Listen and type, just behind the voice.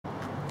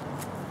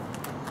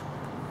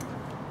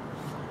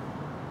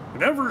It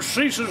never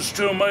ceases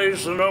to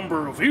amaze the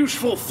number of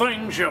useful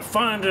things you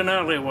find in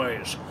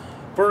alleyways.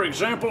 For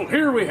example,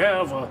 here we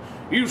have a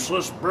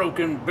useless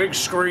broken big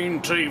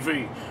screen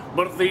TV,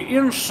 but the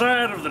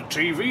inside of the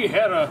TV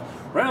had a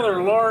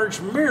rather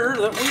large mirror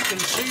that we can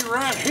see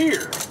right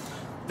here.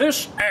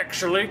 This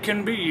actually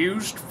can be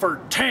used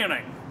for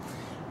tanning,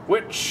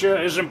 which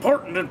is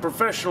important in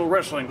professional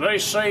wrestling. They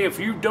say if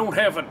you don't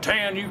have a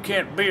tan, you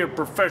can't be a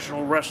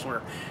professional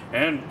wrestler.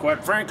 And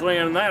quite frankly,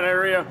 in that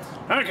area,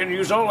 I can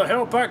use all the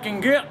help I can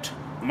get.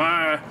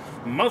 My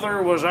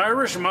mother was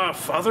Irish, my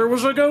father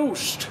was a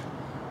ghost.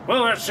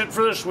 Well, that's it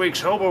for this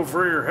week's Hobo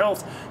for Your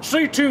Health.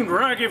 Stay tuned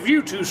where I give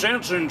you 2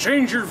 cents and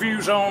change your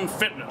views on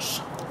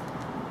fitness.